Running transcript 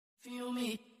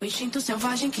O instinto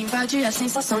selvagem que invade a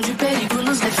sensação de perigo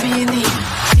nos define.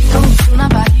 Sinto um frio na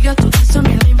barriga, tudo isso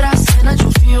me lembra a cena de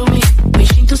um filme. O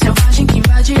instinto selvagem que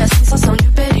invade a sensação de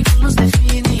perigo nos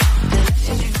define.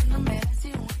 Delícia divina merece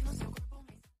um rio no seu corpo.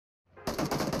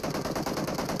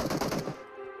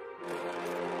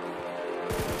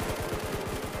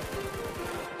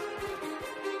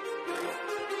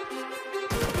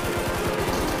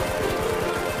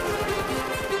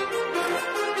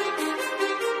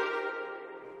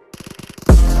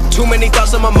 Too many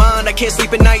thoughts on my mind, I can't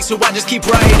sleep at night, so I just keep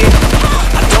writing.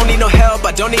 I don't need no help,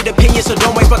 I don't need opinions, so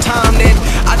don't waste my time then.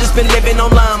 I just been living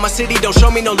online, my city don't show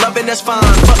me no loving, that's fine.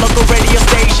 Fuck local radio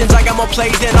stations, I got more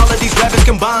plays than all of these rappers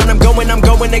combined. I'm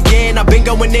going again, I've been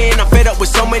going in, I'm fed up with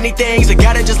so many things. I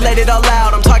gotta just let it all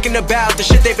out, I'm talking about the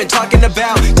shit they've been talking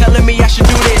about. Telling me I should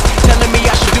do this, telling me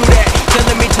I should do that.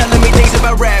 Telling me things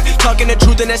about rap. Talking the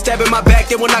truth and that stab in my back,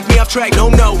 they will knock me off track, no.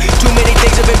 Too many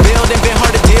things have been building, been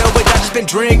hard to deal with, I just been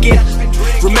drinking.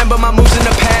 Remember my moves in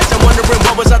the past, I'm wondering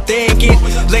what was I thinking.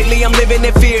 Lately I'm living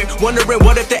in fear, wondering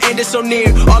what if the end is so near.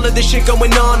 All of this shit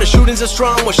going on, the shootings are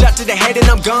strong. One shot to the head and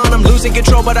I'm gone, I'm losing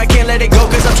control but I can't let it go.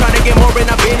 Cause I'm trying to get more and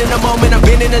I've been in the moment, I've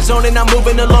been in the zone and I'm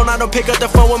moving alone. I don't pick up the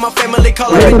phone when my family call,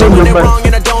 I've been doing it wrong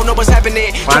and I don't know what's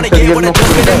happening. Trying to get what I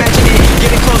just been imagining,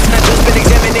 getting close and I just been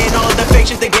examining all of the fake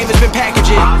shit the game has been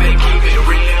packaging. I've been keeping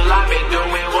real, I've been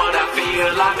doing what I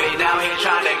feel. I've been out here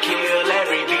trying to kill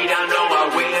every beat, I know I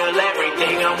will.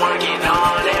 Everything I'm working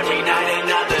on, every night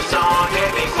another song.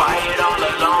 They've been quiet all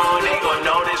along, they gon'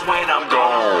 notice when I'm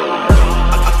gone.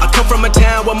 I come from a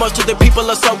town where most of the people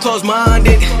are so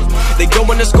close-minded. They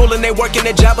going to school and they working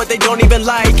a job but they don't even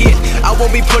like it. I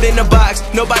won't be put in a box,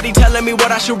 nobody telling me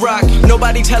what I should rock.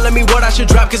 Nobody telling me what I should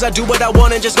drop, cause I do what I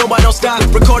want and just know I don't stop.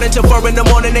 Recording till 4 in the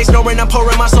morning, they snoring, I'm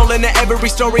pouring my soul into every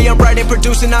story. I'm writing,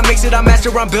 producing, I mix it, I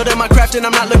master, I'm building my craft and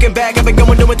I'm not looking back. I've been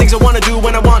going doing things I wanna do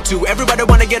when I want to. Everybody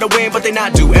wanna get a win but they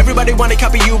not do. Everybody wanna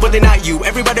copy you but they not you.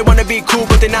 Everybody wanna be cool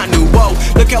but they not new. Whoa,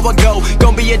 look how I go,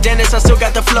 gon' be a dentist, I still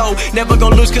got the flow. Never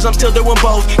gon' lose cause I'm still doing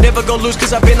both. Never gon' lose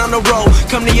cause I've been on the road.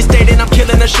 Come to your state and I'm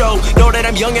killing the show. Know that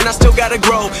I'm young and I still gotta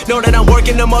grow. Know that I'm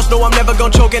working the most, know I'm never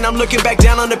gon' choke. And I'm looking back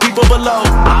down on the people below.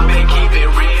 I've been keeping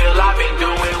real, I've been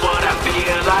doing what I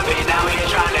feel. I've been out here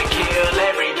trying to kill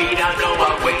every beat, I know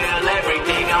I will.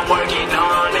 Everything I'm working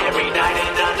on, every night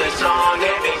another song.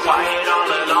 They've been quiet all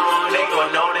along, they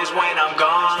gon' notice when I'm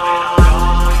gone.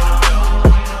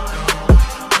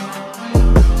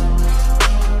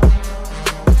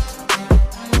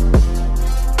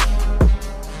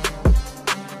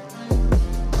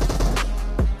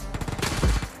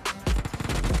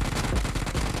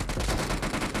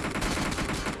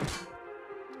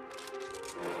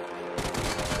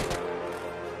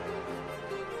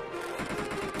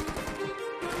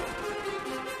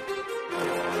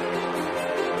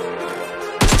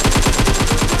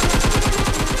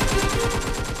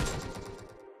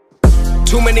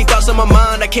 Too many thoughts on my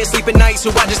mind, I can't sleep at night,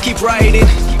 so I just keep writing.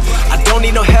 I don't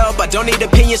need no help, I don't need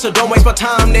opinions, so don't waste my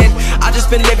time then. I just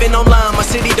been living online, my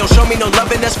city don't show me no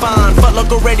loving, that's fine. Fuck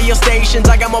local radio stations,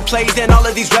 I got more plays than all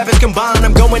of these rappers combined.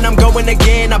 I'm going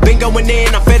again, I've been going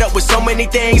in, I'm fed up with so many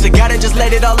things. I gotta just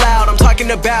let it all out, I'm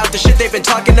talking about the shit they've been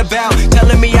talking about.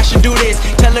 Telling me I should do this,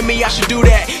 telling me I should do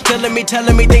that. Telling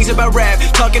me things about rap.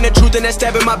 Talking the truth and that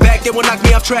stab in my back, they will knock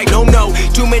me off track, no.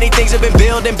 Too many things have been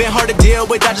building, been hard to deal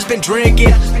with, I just been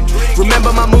drinking.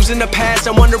 Remember my moves in the past,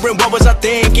 I'm wondering what was I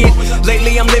thinking.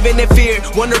 Lately I'm living in fear,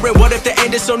 wondering what if the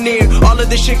end is so near. All of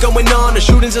this shit going on, the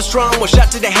shootings are strong. One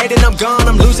shot to the head and I'm gone,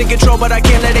 I'm losing control but I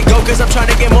can't let it go. Cause I'm trying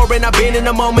to get more and I've been in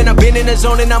the moment, I've been in the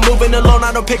zone and I'm moving alone.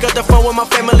 I don't pick up the phone when my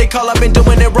family call, I've been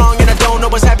doing it wrong and I don't know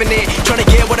what's happening. Trying to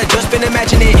get what I just been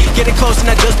imagining, getting close and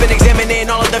I just been examining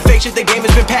all of the fake shit the game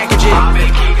has been packaging. I've been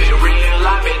keeping